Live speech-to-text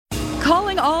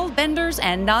Calling all benders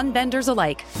and non-benders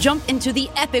alike. Jump into the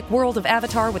epic world of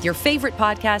Avatar with your favorite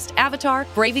podcast, Avatar: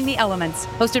 Braving the Elements.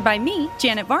 Hosted by me,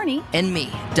 Janet Varney. And me,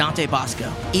 Dante Bosco.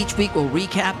 Each week we'll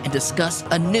recap and discuss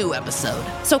a new episode.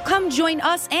 So come join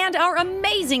us and our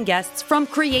amazing guests, from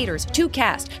creators to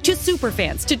cast to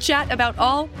superfans, to chat about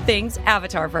all things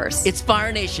Avatarverse. It's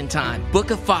Fire Nation time.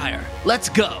 Book of Fire. Let's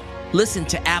go. Listen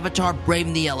to Avatar: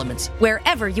 Braving the Elements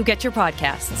wherever you get your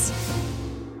podcasts.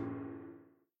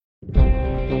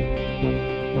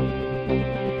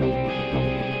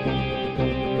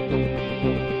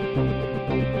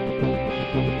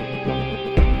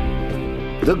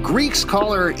 The Greeks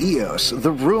call her Eos,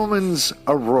 the Romans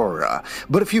Aurora.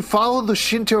 But if you follow the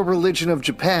Shinto religion of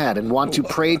Japan and want to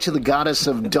pray to the goddess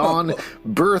of dawn,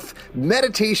 birth,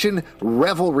 meditation,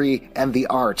 revelry, and the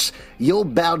arts, you'll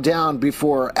bow down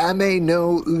before Ame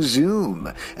no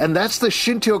Uzume. And that's the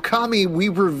Shinto kami we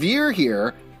revere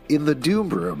here in the Doom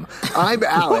Room. I'm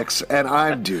Alex, and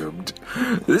I'm doomed.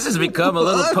 This has become a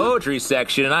little poetry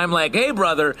section, and I'm like, hey,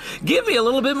 brother, give me a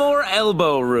little bit more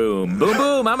elbow room. Boom,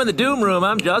 boom, I'm in the Doom Room.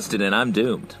 I'm Justin, and I'm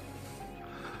doomed.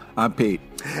 I'm Pete.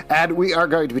 And we are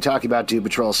going to be talking about Doom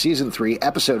Patrol Season 3,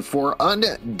 Episode 4,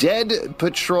 Undead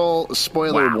Patrol.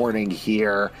 Spoiler warning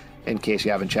here, in case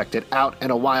you haven't checked it out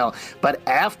in a while. But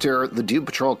after the Doom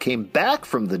Patrol came back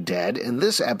from the dead, in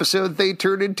this episode, they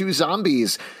turned into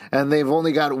zombies. And they've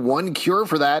only got one cure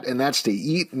for that, and that's to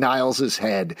eat Niles'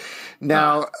 head.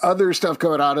 Now, other stuff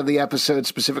going on in the episode.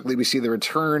 Specifically, we see the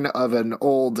return of an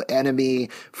old enemy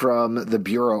from the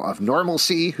Bureau of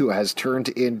Normalcy, who has turned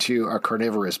into a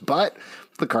carnivorous butt.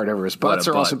 The carnivorous butts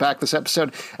are also back this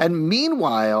episode. And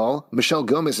meanwhile, Michelle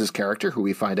Gomez's character, who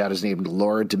we find out is named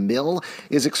Laura DeMille,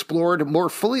 is explored more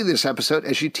fully this episode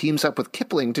as she teams up with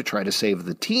Kipling to try to save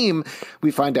the team.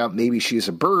 We find out maybe she's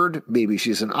a bird, maybe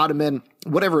she's an Ottoman.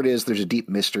 Whatever it is, there's a deep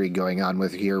mystery going on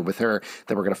with her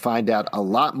that we're going to find out a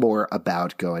lot more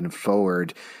about going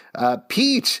forward.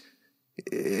 Pete,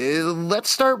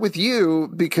 let's start with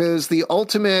you, because the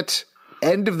ultimate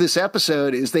end of this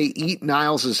episode is they eat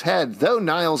Niles' head. Though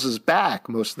Niles is back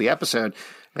most of the episode,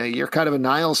 you're kind of a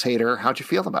Niles hater. How'd you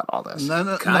feel about all this?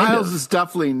 Niles is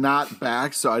definitely not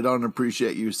back, so I don't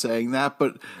appreciate you saying that.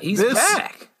 But he's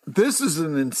back. This is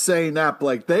an insane ep.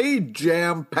 Like, they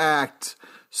jam-packed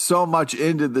so much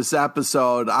into this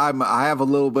episode. I have a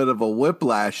little bit of a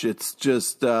whiplash. It's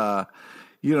just it's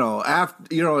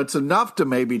enough to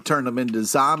maybe turn them into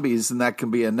zombies, and that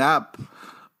can be an ep.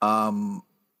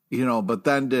 But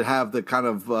then to have the kind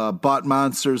of butt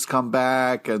monsters come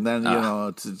back, and then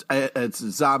it's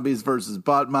zombies versus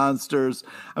butt monsters.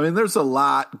 I mean, there's a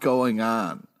lot going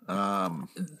on.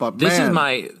 But this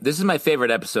is my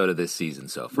favorite episode of this season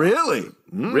so far. Really?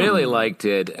 Really liked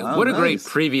it. Oh, what a great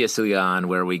previously on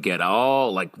where we get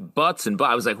all like butts and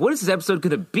butts. I was like, what is this episode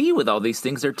going to be with all these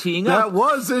things they're teeing up? That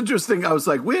was interesting. I was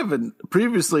like, we haven't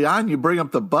previously on. You bring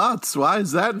up the butts. Why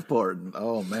is that important?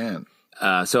 Oh, man.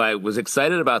 So I was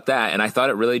excited about that, and I thought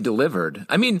it really delivered.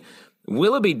 I mean,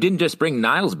 Willoughby didn't just bring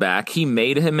Niles back. He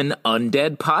made him an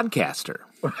undead podcaster.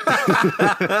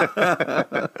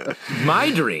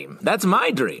 My dream. That's my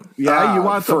dream. Yeah, you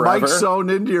want forever. the mic sewn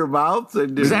into your mouth?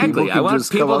 And exactly. I want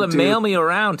people to mail me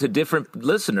around to different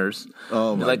listeners.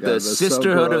 Oh, my like God, the that's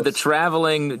Sisterhood so of the gross.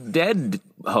 Traveling Dead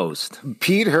host.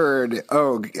 Pete heard,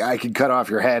 I could cut off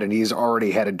your head, and he's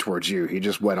already headed towards you. He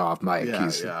just went off mic.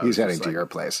 He's heading to your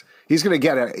place. He's going to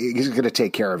get it. He's going to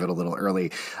take care of it a little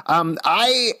early.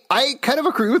 I kind of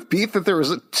agree with Pete that there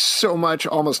was so much,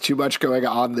 almost too much going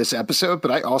on this episode,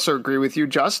 but I also agree with you,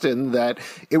 Justin, that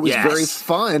it was very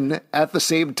fun at the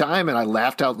same time, and I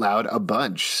laughed out loud a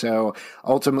bunch. So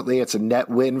ultimately, it's a net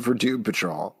win for Doom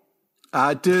Patrol.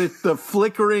 Did the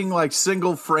flickering, like,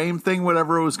 single frame thing,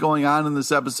 whatever was going on in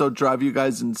this episode, drive you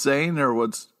guys insane, or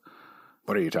what's?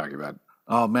 What are you talking about?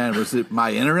 Oh, man, was it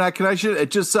my internet connection?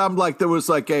 It just sounded like there was,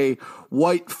 like, a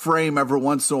white frame every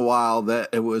once in a while that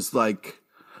it was, like,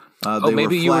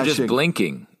 maybe you were just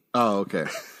blinking. Oh, okay.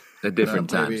 At different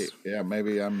times.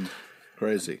 Maybe I'm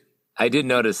crazy. I did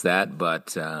notice that,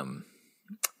 but...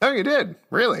 Oh, you did?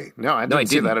 Really? No, I didn't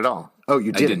see that at all. Oh,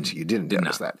 you didn't? You didn't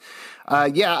notice that.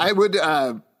 I would...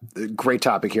 great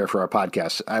topic here for our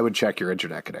podcast. I would check your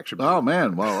internet connection. Oh,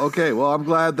 man. Well, okay. Well, I'm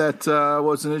glad that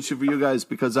was an issue for you guys,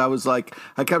 because I was like,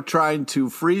 I kept trying to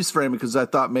freeze frame it because I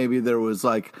thought maybe there was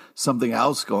like something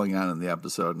else going on in the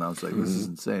episode. And I was like, this is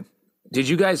insane. Did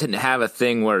you guys have a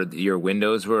thing where your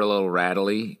windows were a little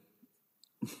rattly?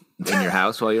 in your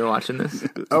house while you were watching this?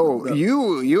 Oh,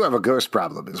 you have a ghost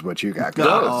problem, is what you got.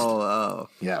 Ghost?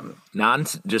 Yeah.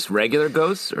 Just regular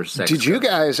ghosts or sex? Did you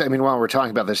guys? I mean, while we're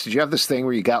talking about this, did you have this thing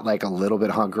where you got like a little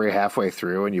bit hungry halfway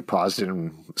through, and you paused it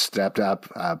and stepped up,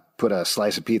 put a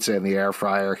slice of pizza in the air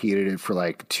fryer, heated it for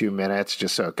like 2 minutes,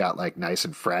 just so it got like nice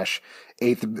and fresh?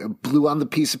 Blew on the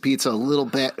piece of pizza a little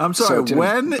bit. I'm sorry,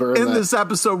 when in this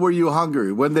episode were you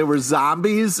hungry? When they were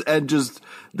zombies and just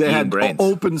they had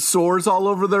open sores all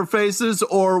over their faces,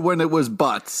 or when it was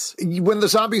butts? When the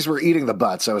zombies were eating the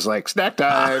butts, I was like, snack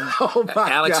time. Oh my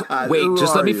Alex, God. wait, Who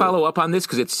just let me are you? follow up on this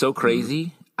because it's so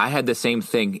crazy. I had the same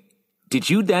thing. Did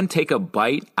you then take a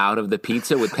bite out of the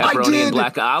pizza with pepperoni and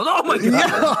black olives?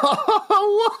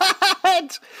 Oh my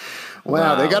God. What?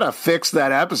 Wow, they got to fix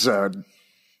that episode.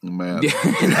 Man.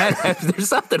 There's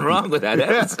something wrong with that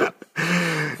episode.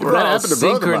 We're all happened to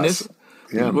both of us.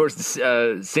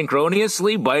 We're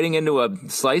synchronously biting into a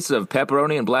slice of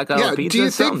pepperoni and black olive pizza. Do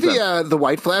you think the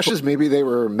white flashes, maybe they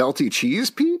were melty cheese,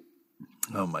 Pete?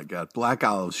 Oh my God. Black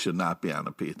olives should not be on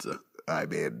a pizza. I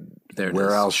mean, There it where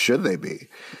is. else should they be?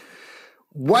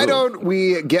 Why don't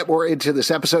we get more into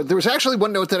this episode? There was actually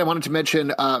one note that I wanted to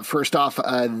mention. First off,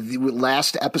 the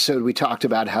last episode we talked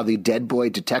about how the Dead Boy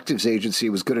Detectives Agency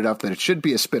was good enough that it should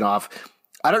be a spinoff.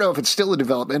 I don't know if it's still in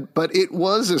development, but it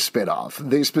was a spinoff.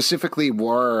 They specifically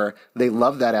they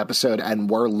loved that episode and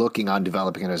were looking on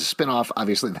developing it as a spinoff.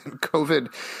 Obviously, then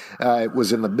COVID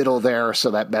was in the middle there,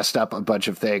 so that messed up a bunch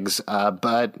of things.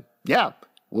 But yeah.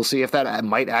 We'll see if that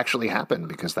might actually happen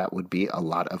because that would be a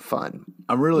lot of fun.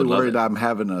 I'm really worried I'm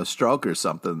having a stroke or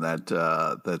something.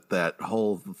 That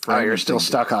whole. Oh, you're still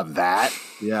stuck on that?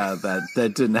 Yeah, that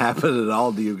didn't happen at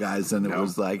all to you guys, and it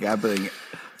was like happening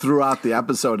throughout the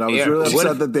episode. I was really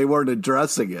upset that they weren't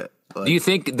addressing it. Like, do you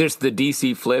think the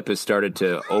DC flip has started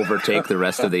to overtake the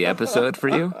rest of the episode for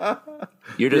you?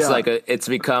 You're just it's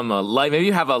become a life. Maybe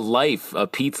you have a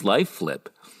Pete's life flip.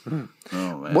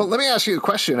 Oh, man. Well, let me ask you a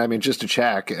question. I mean, just to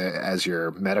check as your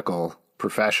medical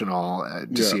professional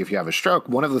to see if you have a stroke.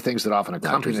 One of the things that often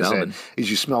accompanies it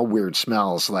is you smell weird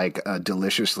smells like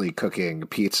deliciously cooking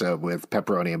pizza with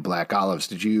pepperoni and black olives.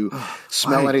 Did you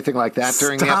smell anything like that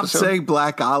during the episode? Stop saying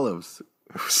black olives.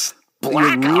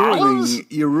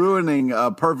 Olives? You're ruining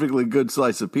a perfectly good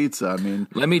slice of pizza. I mean,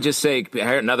 let me just say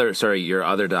your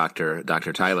other doctor,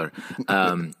 Dr. Tyler.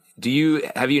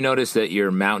 Have you noticed that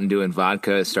your Mountain Dew and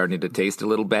vodka is starting to taste a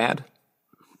little bad?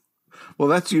 well,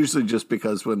 that's usually just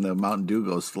because when the Mountain Dew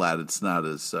goes flat, it's not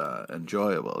as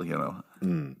enjoyable, you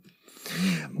know.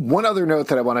 One other note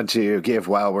that I wanted to give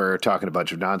while we're talking a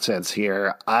bunch of nonsense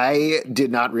here, I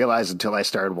did not realize until I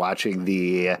started watching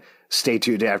the stay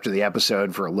tuned after the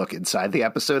episode for a look inside the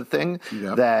episode thing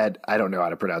that I don't know how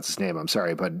to pronounce his name. I'm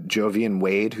sorry, but Jovian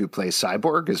Wade, who plays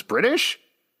Cyborg, is British.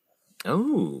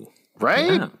 Oh,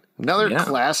 right. Yeah. Another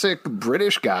classic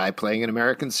British guy playing an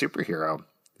American superhero.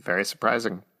 Very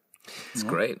surprising. It's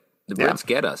great. The Brits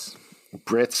get us.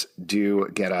 Brits do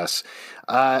get us.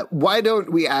 Why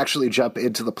don't we actually jump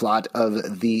into the plot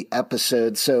of the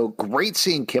episode? So great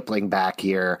seeing Kipling back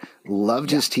here.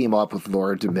 Loved his team up with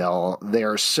Laura DeMille. They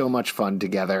are so much fun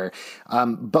together.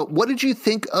 But what did you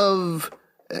think of,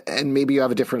 and maybe you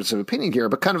have a difference of opinion here,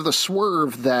 but kind of the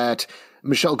swerve that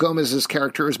Michelle Gomez's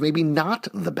character is maybe not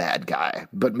the bad guy,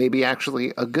 but maybe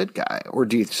actually a good guy? Or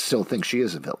do you still think she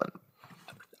is a villain?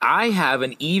 I have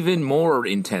an even more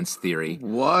intense theory.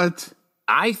 What?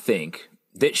 I think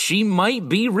that she might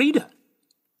be Rita.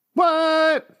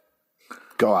 What?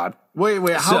 Go on. Wait.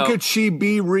 How could she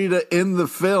be Rita in the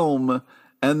film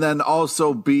and then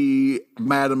also be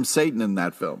Madam Satan in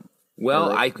that film?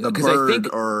 Well, I think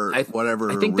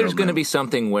whatever. I think there's going to be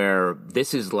something where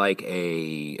this is like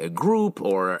a group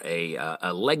or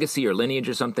a legacy or lineage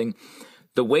or something.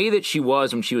 The way that she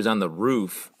was when she was on the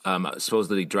roof,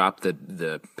 supposedly dropped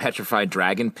the petrified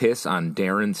dragon piss on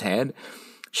Darren's head.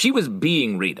 She was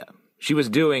being Rita. She was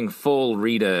doing full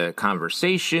Rita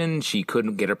conversation. She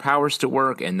couldn't get her powers to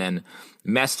work and then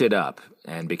messed it up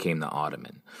and became the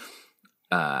Ottoman.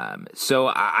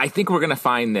 So I think we're going to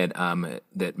find that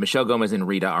that Michelle Gomez and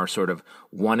Rita are sort of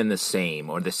one and the same,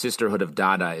 or the Sisterhood of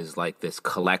Dada is like this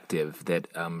collective that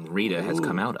Rita has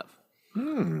come out of.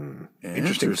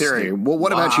 Interesting theory. Well,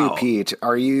 what about you, Pete?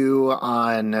 Are you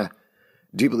on...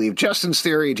 Do you believe Justin's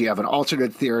theory? Do you have an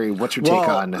alternate theory? What's your take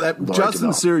on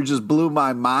Justin's theory just blew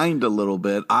my mind a little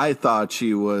bit. I thought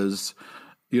she was,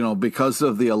 because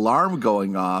of the alarm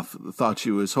going off, thought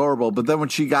she was horrible. But then when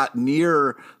she got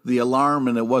near the alarm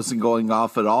and it wasn't going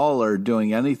off at all or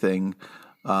doing anything,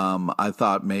 I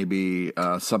thought maybe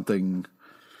something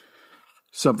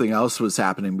something else was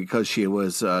happening because she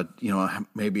was,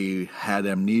 maybe had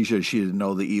amnesia. She didn't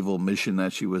know the evil mission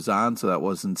that she was on, so that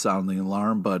wasn't sounding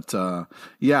alarm. But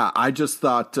I just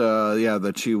thought,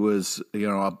 that she was,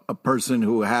 a person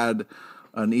who had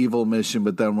an evil mission,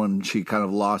 but then when she kind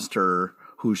of lost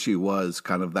who she was,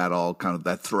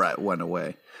 that threat went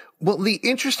away. Well, the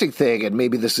interesting thing, and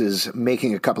maybe this is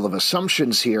making a couple of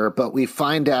assumptions here, but we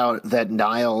find out that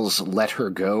Niles let her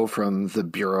go from the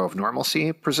Bureau of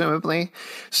Normalcy, presumably.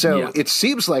 So It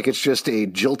seems like it's just a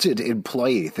jilted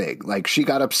employee thing. Like, she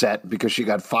got upset because she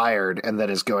got fired and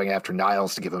then is going after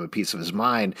Niles to give him a piece of his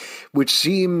mind, which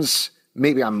seems...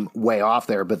 Maybe I'm way off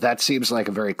there, but that seems like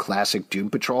a very classic Doom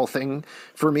Patrol thing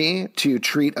for me, to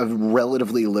treat a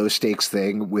relatively low-stakes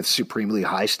thing with supremely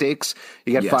high stakes.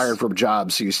 You get fired from a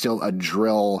job, so you still a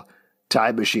drill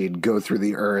time machine go through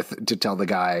the earth to tell the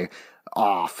guy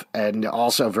off. And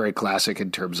also very classic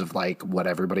in terms of like what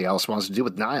everybody else wants to do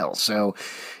with Niles. So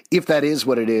if that is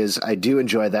what it is, I do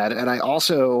enjoy that. And I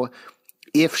also,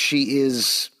 if she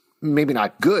is... maybe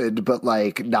not good, but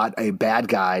like not a bad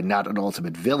guy, not an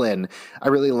ultimate villain, I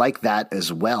really like that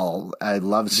as well. I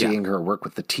love seeing her work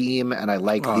with the team, and I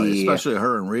like especially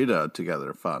her and Rita together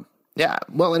are fun. Yeah,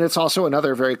 well, and it's also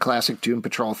another very classic Doom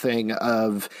Patrol thing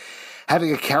of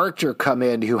having a character come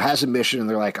in who has a mission and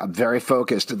they're like, I'm very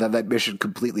focused, and then that mission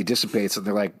completely dissipates and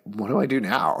they're like, what do I do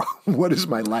now? What is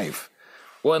my life?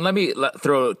 Well, and let me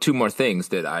throw two more things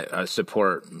that I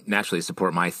naturally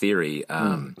support my theory.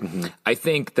 I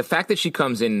think the fact that she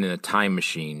comes in a time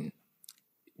machine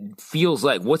feels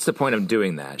like, what's the point of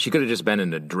doing that? She could have just been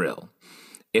in a drill.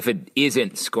 If it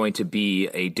isn't going to be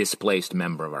a displaced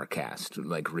member of our cast,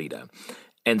 like Rita.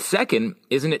 And second,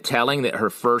 isn't it telling that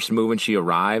her first move when she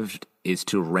arrived is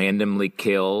to randomly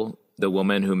kill the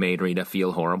woman who made Rita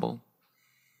feel horrible?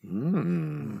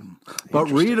 But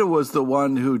Rita was the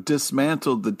one who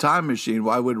dismantled the time machine.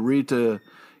 Why would Rita,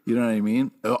 you know what I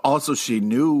mean? Also, she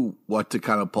knew what to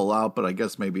kind of pull out, but I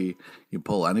guess maybe you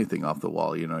pull anything off the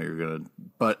wall, you're going to.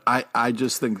 But I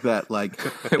just think that, like.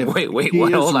 wait,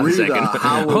 hold on a second.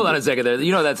 Hold on a second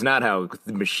there. That's not how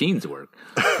the machines work.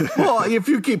 Well, if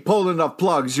you keep pulling enough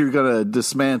plugs, you're going to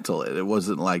dismantle it. It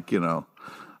wasn't like, but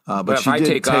if I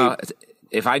take off.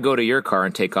 If I go to your car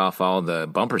and take off all the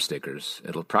bumper stickers,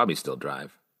 it'll probably still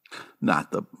drive.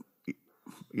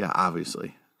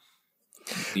 Obviously.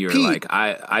 You're Pete, like,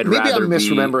 I'd maybe rather I'm be...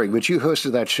 misremembering, but you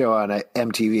hosted that show on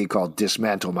MTV called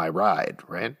Dismantle My Ride,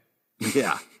 right?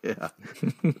 Yeah.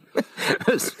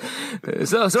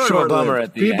 So sort of a bummer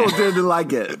at the People end. didn't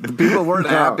like it. People weren't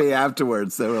happy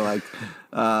afterwards. They were like,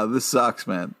 this sucks,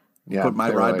 man. Yeah, put my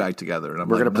ride back together.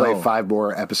 And we're going to play 5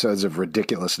 more episodes of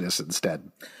ridiculousness instead.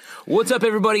 What's up,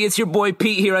 everybody? It's your boy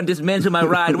Pete here on Dismantle My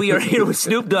Ride. We are here with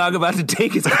Snoop Dogg about to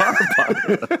take his car apart.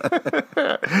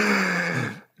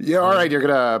 Yeah, all right. You're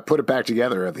going to put it back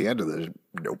together at the end of the...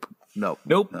 Nope. No.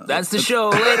 That's the show.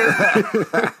 Later.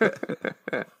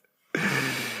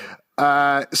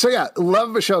 Love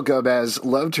Michelle Gomez.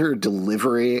 Loved her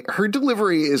delivery. Her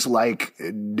delivery is like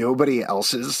nobody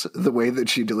else's, the way that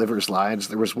she delivers lines.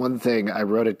 There was one thing, I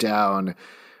wrote it down...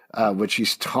 when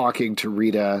she's talking to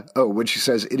Rita, when she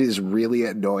says, it is really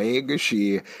annoying,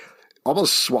 she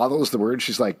almost swallows the word.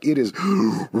 She's like, it is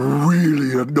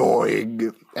really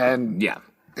annoying. And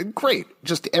great.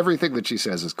 Just everything that she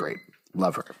says is great.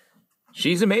 Love her.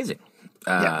 She's amazing.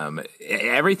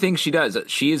 Everything she does.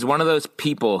 She is one of those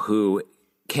people who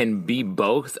can be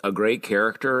both a great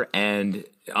character and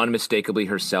unmistakably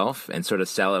herself and sort of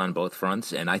sell it on both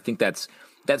fronts. And I think that's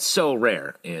so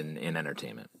rare in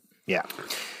entertainment. Yeah.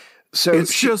 So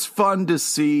it's just fun to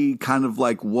see kind of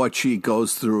like what she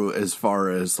goes through as far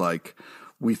as like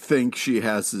we think she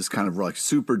has this kind of like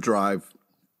super drive,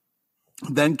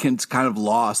 then gets kind of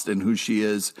lost in who she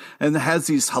is and has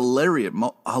these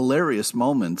hilarious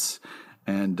moments.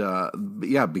 And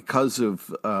because of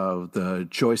the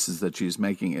choices that she's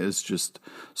making is just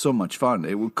so much fun.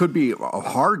 It could be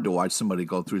hard to watch somebody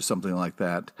go through something like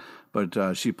that,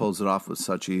 but she pulls it off with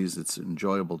such ease. It's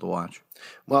enjoyable to watch.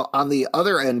 Well, on the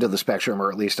other end of the spectrum,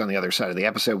 or at least on the other side of the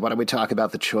episode, why don't we talk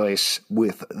about the choice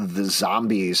with the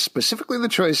zombies, specifically the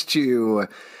choice to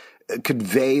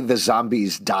convey the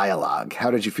zombies' dialogue.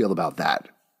 How did you feel about that?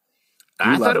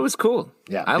 I thought it was cool.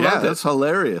 Yeah. I loved it. That's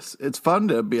hilarious. It's fun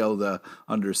to be able to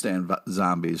understand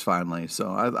zombies finally. So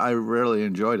I really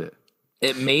enjoyed it.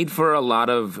 It made for a lot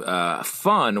of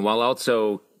fun while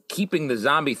also keeping the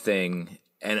zombie thing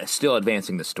and still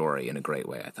advancing the story in a great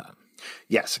way, I thought.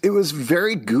 Yes, it was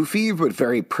very goofy, but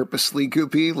very purposely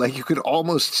goofy. Like you could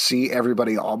almost see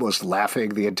everybody almost laughing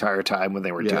the entire time when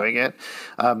they were doing it.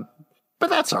 But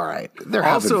that's all right. They're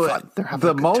having fun. They're having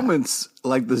the moments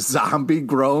like the zombie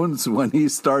groans when he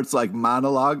starts like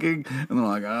monologuing, and they're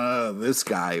like, "Oh, this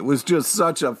guy." It was just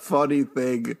such a funny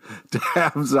thing to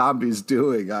have zombies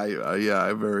doing.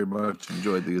 I very much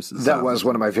enjoyed the use of that was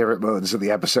one of my favorite moments of the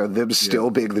episode. Them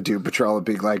still being the Doom Patrol and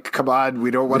being like, "Come on,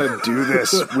 we don't want to do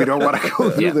this. We don't want to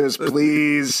go through this.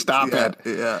 Please stop it."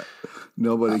 Yeah,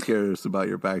 nobody cares about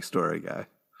your backstory, guy.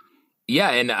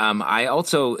 Yeah, and I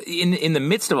also, in the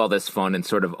midst of all this fun and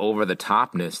sort of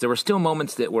over-the-topness, there were still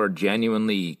moments that were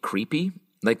genuinely creepy.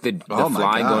 Like the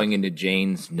fly going into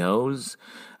Jane's nose,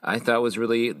 I thought was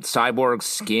really... Cyborg's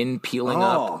skin peeling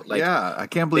up. Like, yeah, I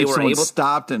can't believe someone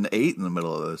stopped and ate in the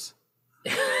middle of this.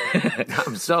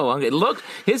 I'm so hungry.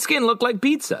 His skin looked like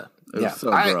pizza. It was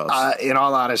so gross. In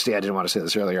all honesty, I didn't want to say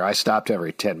this earlier. I stopped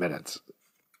every 10 minutes.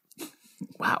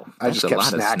 Wow. I just kept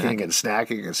snacking and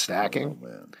snacking and snacking. Oh,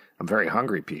 man. I'm very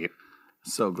hungry, Pete.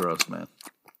 So gross, man.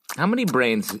 How many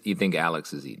brains do you think Alex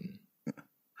has eaten?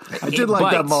 I did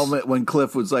like that moment when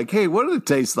Cliff was like, "Hey, what did it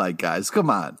taste like, guys?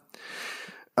 Come on."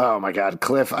 Oh, my God.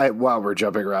 Cliff, while we're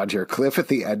jumping around here, Cliff at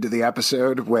the end of the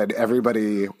episode when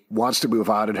everybody wants to move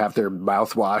on and have their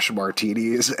mouthwash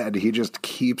martinis, and he just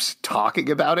keeps talking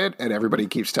about it, and everybody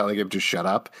keeps telling him to shut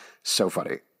up. So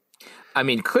funny. I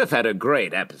mean, Cliff had a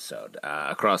great episode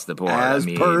across the board. As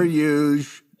per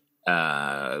usual.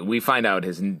 We find out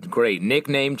his great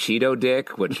nickname, Cheeto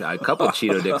Dick, which a couple of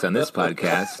Cheeto Dicks on this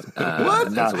podcast.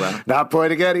 What? Not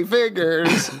pointing any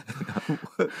fingers.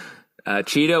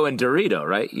 Cheeto and Dorito,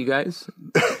 right, you guys?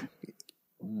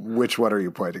 Which one are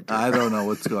you pointing to? I don't know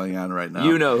what's going on right now.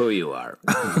 You know who you are.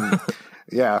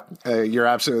 Yeah, you're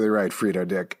absolutely right, Frito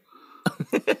Dick.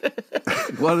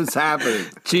 What is happening?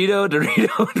 Cheeto,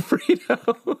 Dorito, and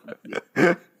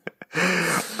Frito.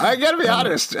 I gotta be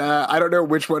honest. I don't know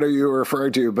which one are you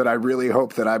referring to, but I really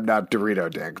hope that I'm not Dorito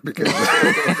Dick because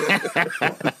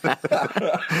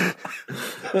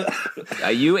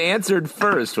you answered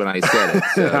first when I said it.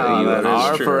 So you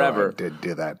are forever. I did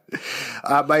do that.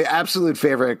 My absolute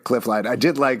favorite Cliff line. I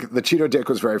did like the Cheeto Dick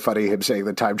was very funny. Him saying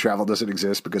that time travel doesn't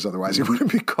exist because otherwise he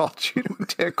wouldn't be called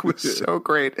Cheeto Dick was so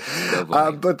great. So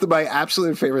but my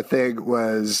absolute favorite thing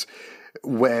was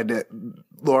when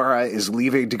Laura is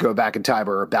leaving to go back in time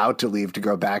or about to leave to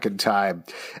go back in time.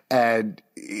 And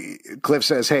Cliff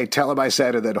says, "Hey, tell him I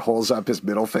said," and then holds up his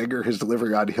middle finger, his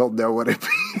delivery on, he'll know what it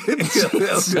means.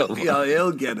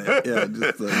 he'll get it. Yeah,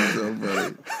 just so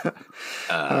funny.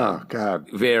 Oh, God.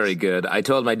 Very good. I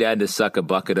told my dad to suck a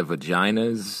bucket of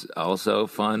vaginas. Also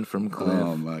fun from Cliff.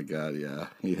 Oh, my God, yeah.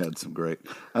 He had some great.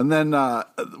 And then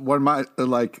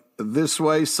This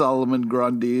Way, Solomon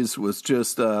Grundy's was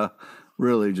just...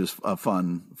 really just a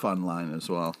fun line as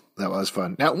well. That was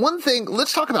fun. Now, one thing,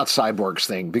 let's talk about Cyborg's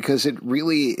thing, because it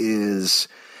really is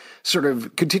sort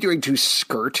of continuing to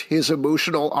skirt his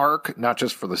emotional arc, not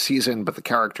just for the season, but the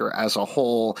character as a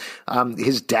whole.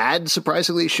 His dad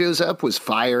surprisingly shows up, was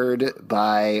fired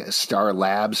by Star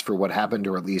Labs for what happened,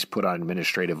 or at least put on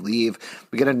administrative leave.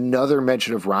 We get another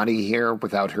mention of Ronnie here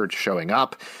without her showing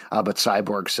up, but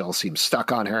Cyborg still seems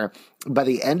stuck on her. By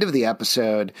the end of the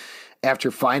episode,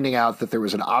 after finding out that there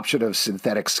was an option of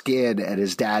synthetic skin and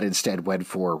his dad instead went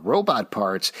for robot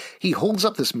parts, he holds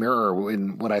up this mirror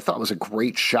in what I thought was a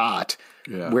great shot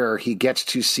where he gets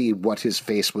to see what his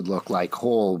face would look like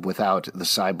whole without the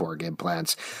cyborg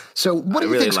implants. So what do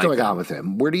you think's going on with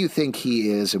him? Where do you think he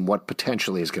is and what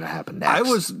potentially is going to happen next? I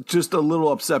was just a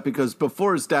little upset because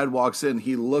before his dad walks in,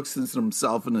 he looks into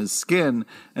himself in his skin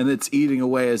and it's eating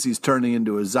away as he's turning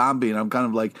into a zombie. And I'm kind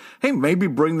of like, hey, maybe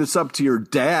bring this up to your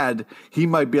dad. He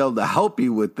might be able to help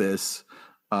you with this.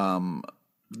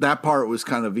 That part was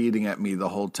kind of eating at me the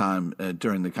whole time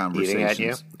during the conversation. Eating at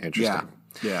you? Interesting.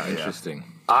 Yeah, interesting.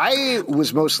 I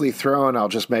was mostly thrown, I'll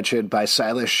just mention, by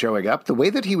Silas showing up. The way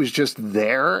that he was just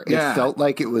there, it felt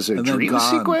like it was a dream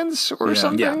sequence or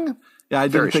something. Yeah, I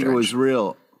didn't think it was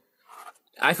real.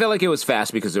 I felt like it was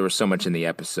fast because there was so much in the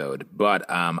episode. But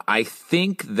I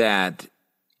think that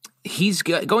he's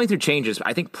going through changes,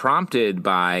 I think prompted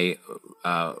by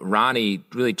Ronnie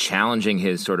really challenging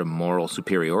his sort of moral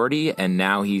superiority. And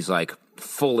now he's like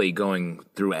fully going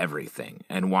through everything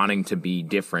and wanting to be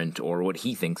different or what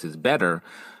he thinks is better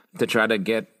to try to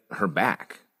get her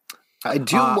back. I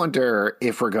do wonder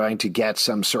if we're going to get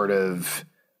some sort of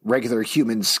regular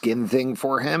human skin thing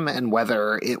for him and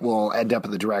whether it will end up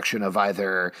in the direction of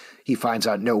either he finds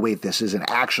out, no, wait, this isn't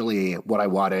actually what I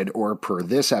wanted, or per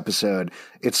this episode,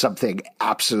 it's something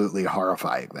absolutely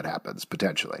horrifying that happens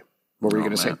potentially. What were you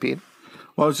going to say, Pete?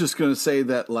 Well, I was just going to say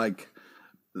that, like,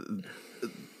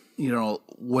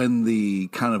 when the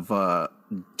kind of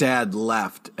dad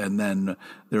left, and then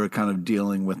they were kind of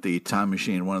dealing with the time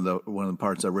machine. One of the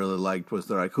parts I really liked was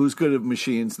they're like, "Who's good at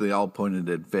machines?" They all pointed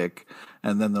at Vic,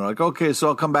 and then they're like, "Okay, so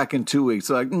I'll come back in 2 weeks."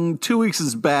 They're like, 2 weeks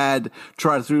is bad.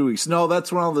 Try 3 weeks. No,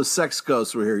 that's when all the sex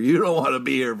ghosts were here. You don't want to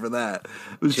be here for that.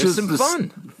 It was just some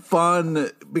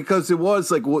fun because it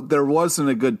was like there wasn't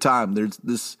a good time. There's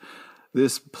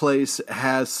this place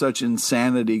has such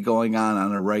insanity going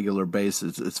on a regular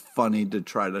basis. It's funny to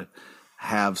try to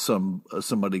have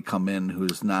somebody come in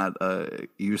who's not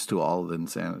used to all of the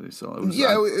insanity. So it was,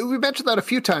 we mentioned that a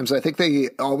few times. I think they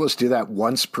almost do that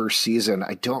once per season.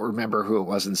 I don't remember who it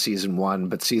was in season 1,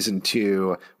 but season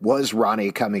 2 was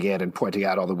Ronnie coming in and pointing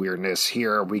out all the weirdness.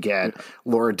 Here we get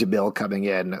Laura DeMille coming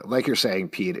in. Like you're saying,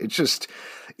 Pete,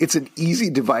 it's an easy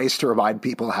device to remind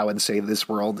people how insane this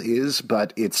world is,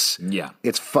 but it's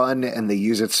fun and they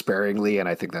use it sparingly, and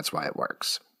I think that's why it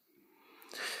works.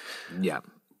 Yeah.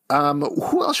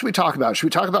 Who else should we talk about? Should we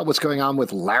talk about what's going on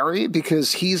with Larry?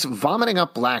 Because he's vomiting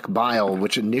up black bile,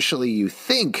 which initially you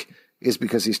think is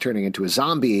because he's turning into a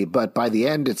zombie, but by the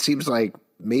end it seems like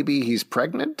maybe he's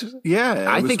pregnant. Yeah,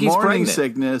 I think he's morning pregnant.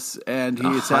 Sickness, and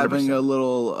he's 100%. having a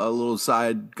little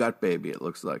side gut baby. It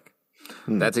looks like.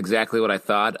 That's exactly what I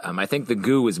thought. I think the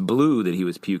goo was blue that he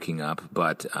was puking up,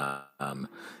 but I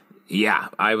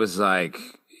was like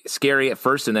scary at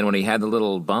first, and then when he had the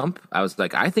little bump, I was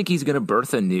like, I think he's going to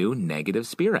birth a new negative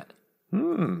spirit.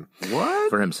 What?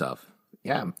 For himself.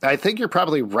 Yeah, I think you're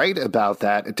probably right about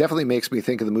that. It definitely makes me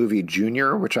think of the movie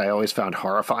Junior, which I always found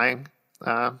horrifying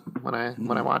when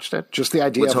I watched it. Just the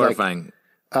idea What's of horrifying?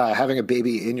 Like, having a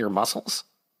baby in your muscles.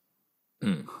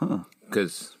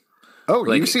 Because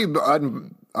you seem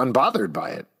unbothered by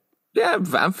it. Yeah,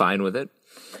 I'm fine with it.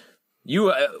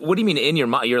 You, what do you mean in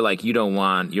your? You're like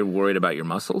you're worried about your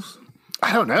muscles.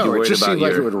 I don't know. It just seemed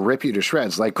like it would rip you to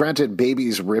shreds. Like, granted,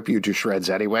 babies rip you to shreds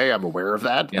anyway. I'm aware of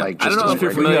that. Yeah. Like, I don't know if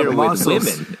you're familiar with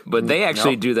women, but they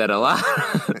actually do that a lot.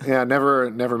 Yeah,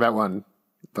 never met one,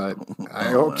 but I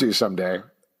hope to someday.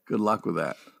 Good luck with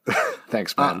that.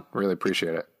 Thanks, man. Really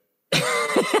appreciate it.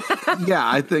 Yeah,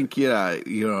 I think,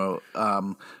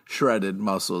 shredded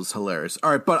muscles, hilarious.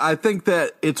 All right, but I think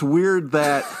that it's weird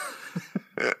that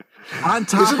on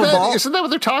top isn't that what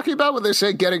they're talking about when they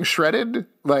say getting shredded?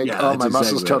 Like, my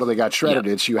muscles totally got shredded.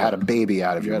 It's you had a baby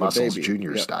out of your muscles,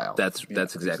 Junior style. That's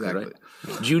exactly right.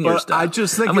 Junior style. I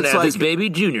just think I'm gonna it's have like this baby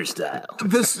Junior style.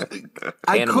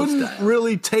 I couldn't style.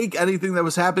 really take anything that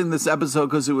was happening in this episode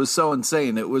because it was so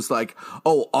insane. It was like,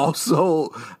 also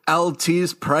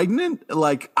LT's pregnant?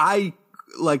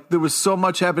 There was so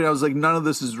much happening. I was like, none of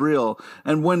this is real.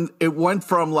 And when it went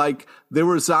from like there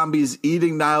were zombies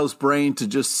eating Niall's brain to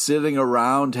just sitting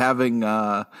around having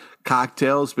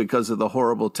cocktails because of the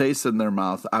horrible taste in their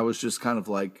mouth, I was just kind of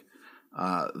like,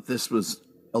 this was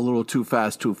a little too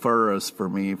fast, too furious for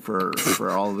me for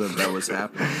all that was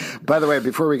happening. By the way,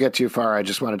 before we get too far, I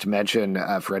just wanted to mention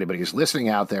for anybody who's listening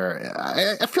out there,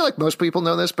 I feel like most people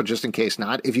know this, but just in case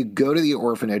not, if you go to the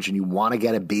orphanage and you want to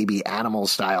get a baby animal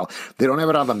style, they don't have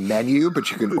it on the menu, but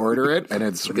you can order it, and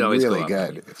it's really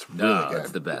good. It's really good.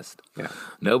 It's the best. Yeah.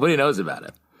 Nobody knows about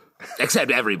it. Except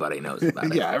everybody knows about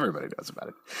it. Yeah, everybody knows about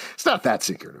it. It's not that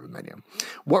secret of a menu.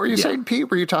 What were you saying,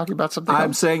 Pete? Were you talking about something else?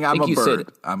 I'm saying I'm a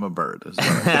bird. I'm a bird.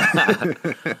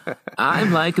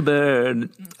 I'm like a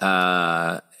bird.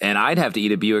 And I'd have to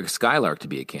eat a Buick Skylark to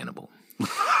be a cannibal.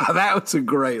 That was a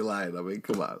great line. I mean,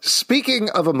 come on.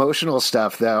 Speaking of emotional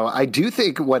stuff, though, I do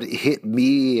think what hit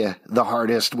me the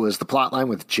hardest was the plot line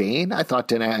with Jane. I thought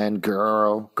Dana and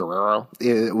Guerrero,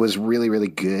 it was really, really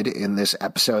good in this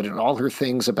episode, and all her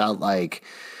things about, like,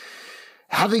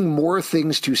 having more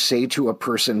things to say to a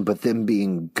person but them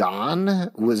being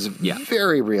gone was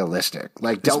very realistic.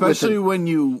 Like, especially when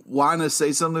you want to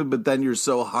say something but then you're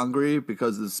so hungry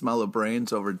because the smell of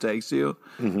brains overtakes you.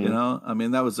 You know, I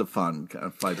mean, that was a fun kind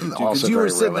of fight because you were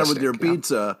sitting there with your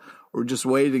pizza or just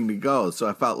waiting to go, so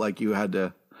I felt like you had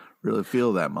to really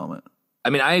feel that moment. I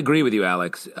mean, I agree with you,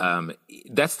 Alex.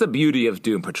 That's the beauty of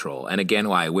Doom Patrol, and again,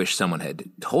 why I wish someone had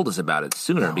told us about it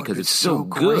sooner, because it's so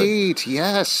good. Great.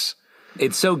 Yes.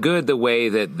 It's so good the way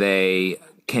that they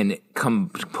can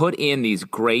put in these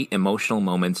great emotional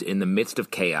moments in the midst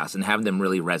of chaos and have them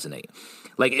really resonate.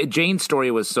 Like, Jane's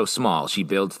story was so small. She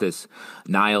builds this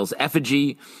Niall's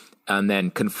effigy and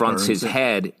then confronts his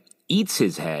head, eats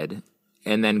his head,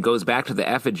 and then goes back to the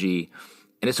effigy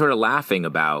and is sort of laughing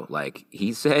about, like,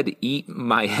 he said, eat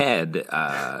my head,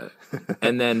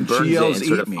 and then burns it and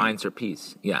sort of finds her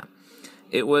peace. Yeah.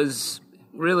 It was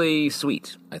really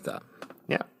sweet, I thought.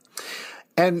 Yeah.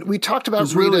 And we talked about It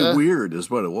was really weird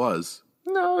is what it was.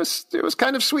 No, it was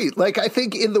kind of sweet. Like, I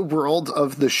think in the world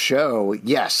of the show,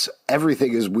 yes,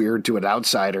 everything is weird to an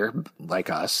outsider like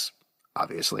us.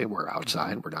 Obviously, we're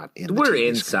outside. We're not in. We're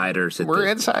insiders. We're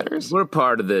insiders. We're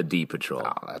part of the D Patrol.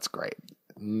 Oh, that's great.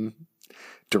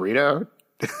 Dorito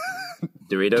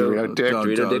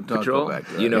Dick Patrol.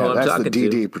 You know who I'm that's talking the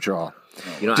DD to. Patrol.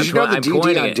 You know, Did you know the I'm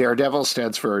DD on Daredevil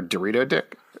stands for Dorito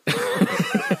Dick?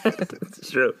 It's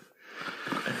true.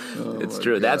 It's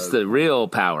true. God. That's the real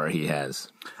power he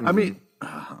has. I mean,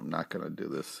 I'm not going to do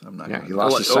this. I'm not. Yeah, he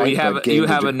lost his sight. You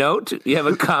have a note? You have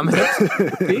a comment?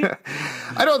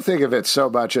 I don't think of it so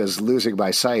much as losing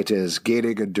my sight as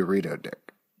gaining a Dorito Dick.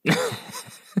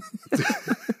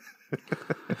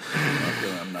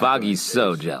 Foggy's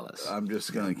so jealous. I'm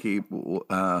just going to keep.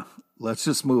 Let's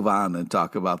just move on and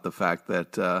talk about the fact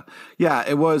that,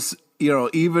 it was,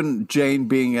 even Jane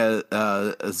being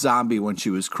a zombie when she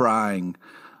was crying,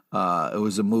 it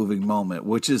was a moving moment,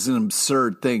 which is an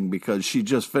absurd thing because she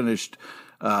just finished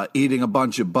eating a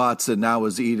bunch of butts and now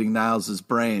is eating Niles'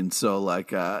 brain. So,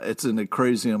 it's a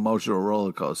crazy emotional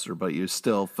roller coaster, but you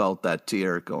still felt that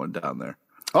tear going down there.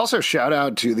 Also, shout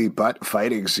out to the butt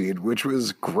fighting scene, which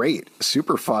was great,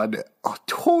 super fun,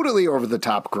 totally over the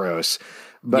top gross,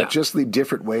 but just the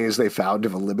different ways they found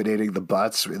of eliminating the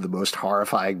butts in the most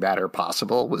horrifying manner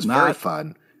possible was very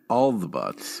fun. All the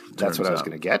butts. That's what I was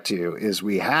going to get to, is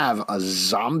we have a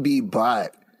zombie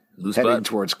butt heading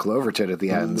towards Cloverton at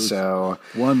the end. So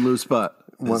one loose butt.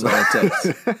 That's all it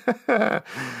takes.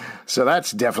 So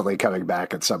that's definitely coming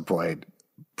back at some point.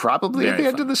 Probably at the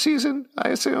end of the season, I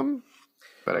assume.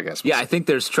 But I guess I think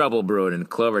there's trouble brewing in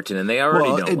Cloverton, and they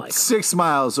already don't like it. 6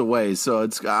 miles away, so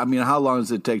it's. I mean, how long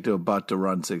does it take to a butt to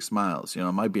run 6 miles? It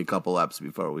might be a couple laps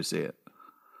before we see it.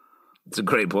 It's a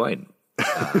great point.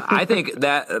 I think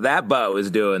that butt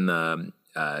was doing like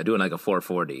a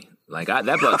 440. Like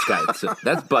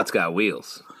that butt's got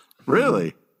wheels.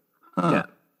 Really? Huh. Yeah.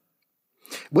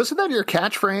 Wasn't that your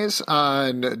catchphrase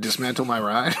on Dismantle My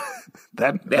Ride?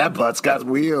 that butt's got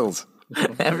wheels.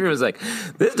 Everyone's like,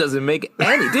 this didn't make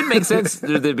sense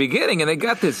at the beginning, and they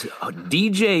got this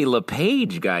DJ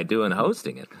LePage guy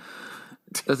hosting it.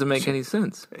 Doesn't make any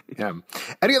sense. Yeah.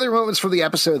 Any other moments from the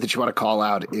episode that you want to call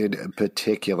out in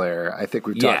particular? I think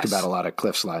we've talked about a lot of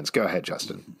Cliff's lines. Go ahead,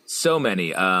 Justin. So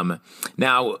many. Now,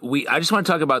 I just want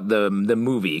to talk about the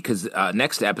movie, because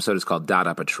next episode is called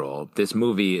Dada Patrol. This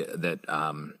movie that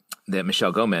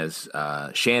Michelle Gomez,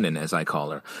 Shannon, as I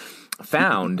call her,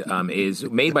 found is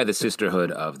made by the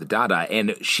Sisterhood of the Dada,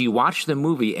 and she watched the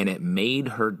movie and it made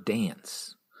her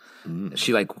dance.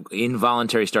 She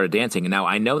involuntarily started dancing, and now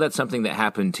I know that's something that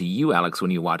happened to you, Alex, when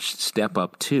you watched Step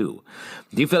Up 2.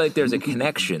 Do you feel like there's a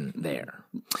connection there?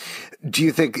 Do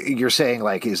you think you're saying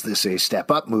is this a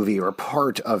Step Up movie or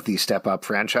part of the Step Up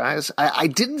franchise? I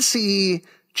didn't see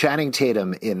Channing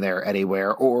Tatum in there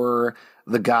anywhere, or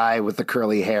the guy with the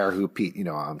curly hair who Pete,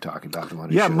 I'm talking about the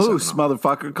one. Who Moose,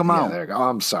 motherfucker, come on. There you go. Oh,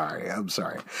 I'm sorry. Number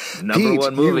Pete,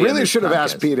 one movie. You really should have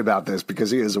asked Pete about this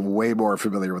because he is way more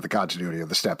familiar with the continuity of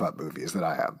the Step Up movies than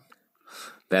I am.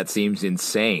 That seems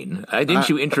insane. Didn't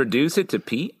you introduce it to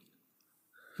Pete?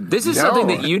 This is something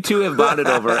that you two have bonded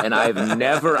over, and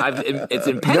it's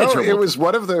impenetrable. No, it was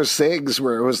one of those things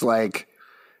where it was like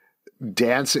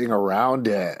dancing around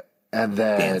it and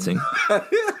then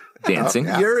dancing.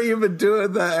 You're even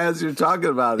doing that as you're talking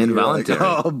about it. Involuntary.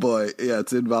 Oh boy, yeah,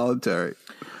 it's involuntary.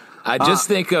 I just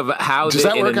think of how does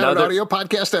that work on an audio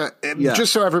podcast?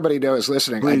 Just so everybody knows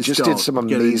listening, I just did some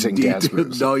amazing dance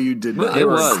moves. No, you did not. It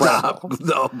was.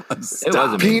 No,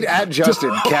 stop. Pete and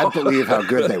Justin can't believe how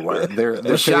good they were. Their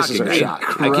faces are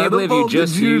shocked. I can't believe you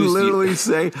just Did you literally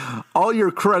say all your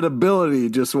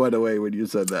credibility just went away when you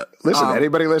said that. Listen,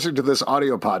 anybody listening to this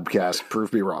audio podcast,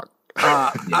 prove me wrong.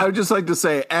 I would just like to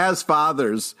say, as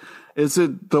fathers, is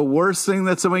it the worst thing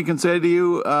that somebody can say to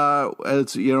you?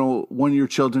 It's, when your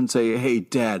children say, "Hey,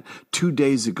 Dad, 2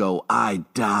 days ago I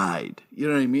died." You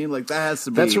know what I mean? Like, that has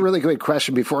to be. That's a really great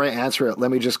question. Before I answer it,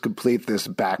 let me just complete this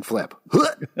backflip.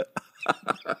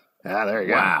 There you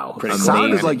go. Wow. Pretty It cool.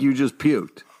 sounded like you just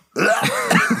puked.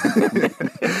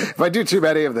 If I do too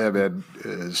many of them,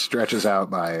 it stretches out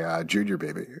my junior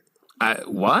baby.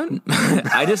 What?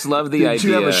 I just love the idea.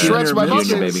 You have a Shreds my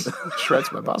junior muscles. baby.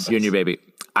 Shreds my muscles. Junior baby.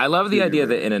 I love the idea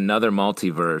that in another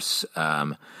multiverse,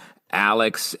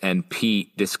 Alex and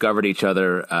Pete discovered each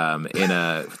other in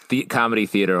a comedy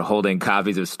theater holding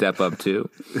copies of Step Up 2.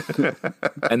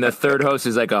 And the third host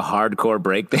is like a hardcore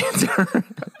breakdancer.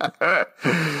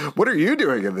 What are you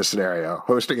doing in this scenario?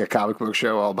 Hosting a comic book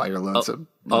show all by your lonesome?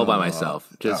 All by myself,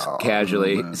 just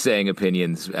casually saying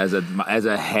opinions as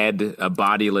a head, a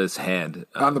bodiless head.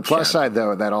 On the plus side,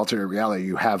 though, in that alternate reality,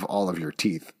 you have all of your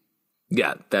teeth.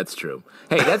 Yeah, that's true.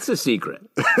 Hey, that's a secret.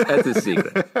 That's a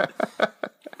secret.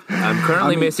 I'm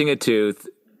currently missing a tooth.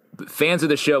 Fans of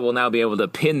the show will now be able to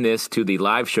pin this to the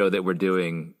live show that we're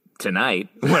doing tonight,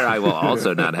 where I will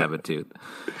also not have a tooth.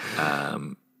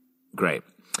 Great.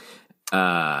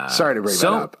 Sorry to bring that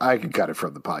up. I can cut it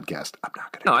from the podcast. I'm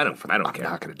not going to. No, I don't care.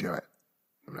 I'm not going to do it.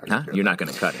 You're not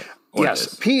going to cut it.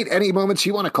 Yes, Pete. Any moments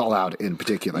you want to call out in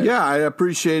particular? Yeah, I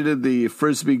appreciated the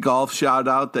frisbee golf shout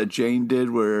out that Jane did,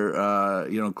 where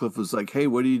Cliff was like, "Hey,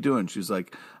 what are you doing?" She's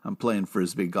like, "I'm playing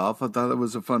frisbee golf." I thought that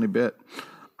was a funny bit.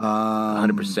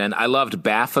 100%. I loved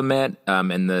Baphomet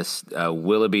and this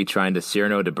Willoughby trying to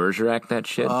Cyrano de Bergerac that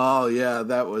shit. Oh yeah,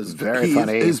 that was very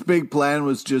funny. His big plan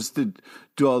was just to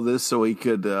do all this so he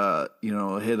could,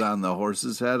 hit on the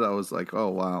horse's head. I was like, oh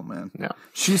wow, man. Yeah,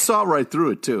 she saw right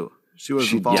through it too.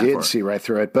 She did see right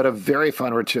through it, but a very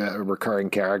fun recurring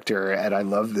character, and I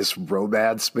love this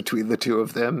romance between the two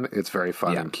of them. It's very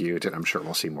fun and cute, and I'm sure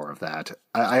we'll see more of that.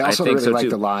 I also really like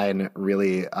the line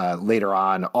later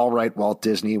on, all right, Walt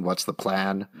Disney, what's the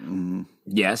plan? Mm-hmm.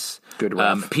 Yes. Good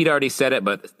ref. Pete already said it,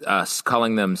 but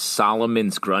calling them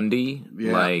Solomon's Grundy,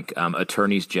 like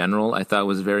attorneys general, I thought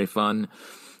was very fun.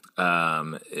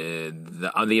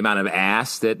 The amount of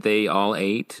ass that they all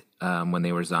ate when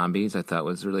they were zombies, I thought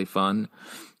was really fun.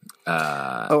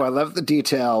 I love the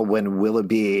detail when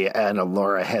Willoughby and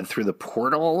Laura head through the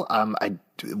portal,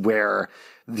 where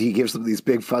he gives them these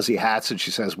big fuzzy hats, and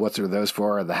she says, "What's are those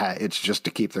for?" The hat, it's just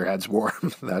to keep their heads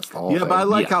warm. That's the whole thing. But I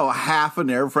like how half an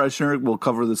air freshener will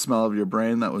cover the smell of your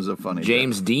brain. That was a funny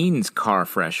James Dean's car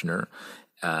freshener.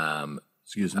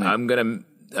 Excuse me. I'm gonna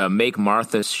make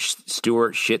Martha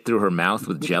Stewart shit through her mouth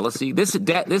with jealousy. This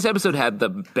episode had the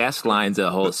best lines of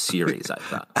the whole series, I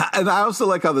thought. And I also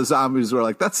like how the zombies were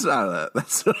like, that's not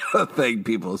a thing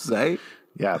people say.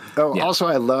 Yeah. Also,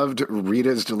 I loved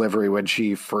Rita's delivery when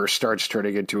she first starts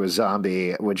turning into a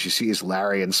zombie, when she sees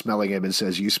Larry and smelling him and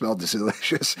says, "You smell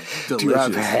delicious. Do you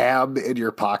have ham in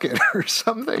your pocket or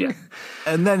something?" Yeah.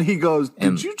 And then he goes,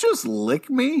 "Did you just lick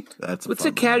me?" What's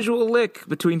a casual lick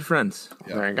between friends?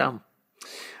 Yeah. There you go.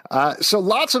 So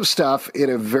lots of stuff in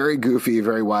a very goofy,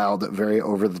 very wild, very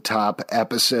over-the-top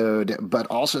episode, but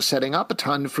also setting up a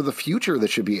ton for the future that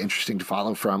should be interesting to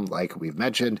follow from, like we've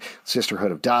mentioned,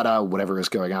 Sisterhood of Dada, whatever is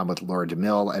going on with Laura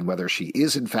DeMille, and whether she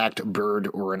is, in fact, a bird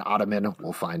or an ottoman,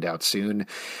 we'll find out soon.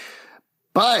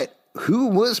 But who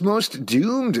was most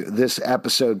doomed this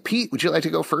episode? Pete, would you like to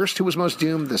go first? Who was most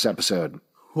doomed this episode?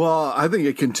 Well, I think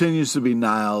it continues to be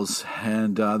Niles,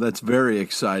 and that's very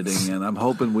exciting, and I'm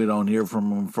hoping we don't hear from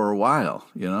him for a while,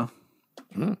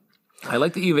 I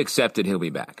like that you've accepted he'll be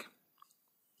back.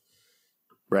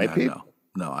 Right, Pete?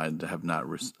 No, I have not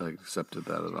accepted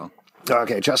that at all.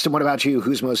 Okay, Justin, what about you?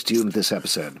 Who's most doomed this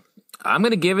episode? I'm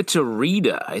going to give it to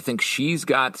Rita. I think she's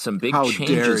got some big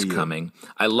changes coming.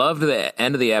 I loved the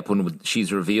end of the ep when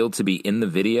she's revealed to be in the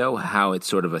video, how it's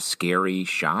sort of a scary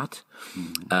shot.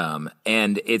 Mm-hmm.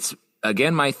 And it's,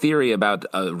 again, my theory about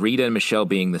Rita and Michelle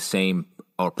being the same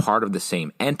or part of the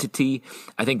same entity.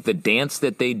 I think the dance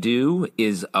that they do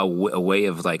is a way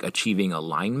of like achieving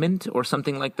alignment or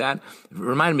something like that. It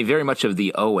reminded me very much of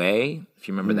the OA, if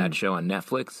you remember that show on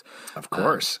Netflix. Of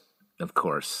course.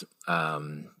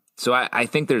 So I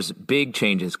think there's big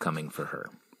changes coming for her.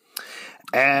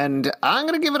 And I'm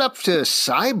going to give it up to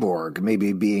Cyborg,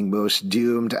 maybe being most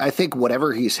doomed. I think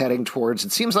whatever he's heading towards,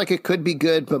 it seems like it could be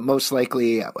good, but most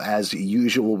likely, as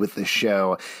usual with the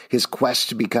show, his quest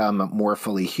to become more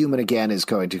fully human again is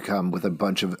going to come with a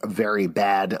bunch of very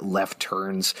bad left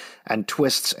turns and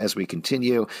twists as we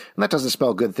continue. And that doesn't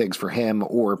spell good things for him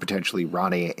or potentially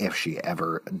Ronnie if she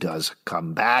ever does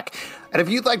come back. And if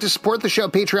you'd like to support the show,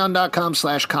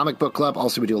 patreon.com/comicbookclub.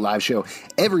 Also, we do a live show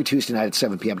every Tuesday night at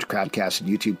 7 p.m. to Crowdcast and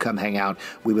YouTube. Come hang out.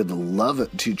 We would love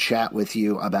to chat with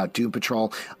you about Doom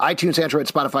Patrol. iTunes, Android,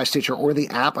 Spotify, Stitcher, or the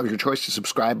app of your choice to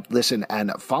subscribe, listen,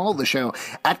 and follow the show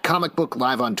at Comic Book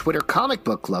Live on Twitter,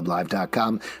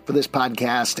 comicbookclublive.com for this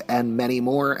podcast and many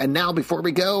more. And now, before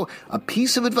we go, a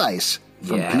piece of advice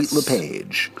from Pete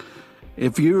LePage.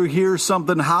 If you hear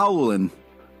something howling,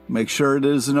 make sure it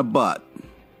isn't a butt.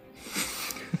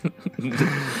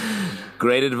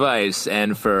 Great advice.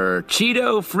 And for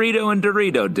Cheeto, Frito, and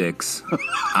Dorito dicks,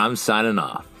 I'm signing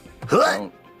off.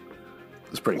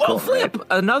 It's pretty cool. Flip! Right?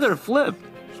 Another flip.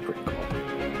 It's pretty cool.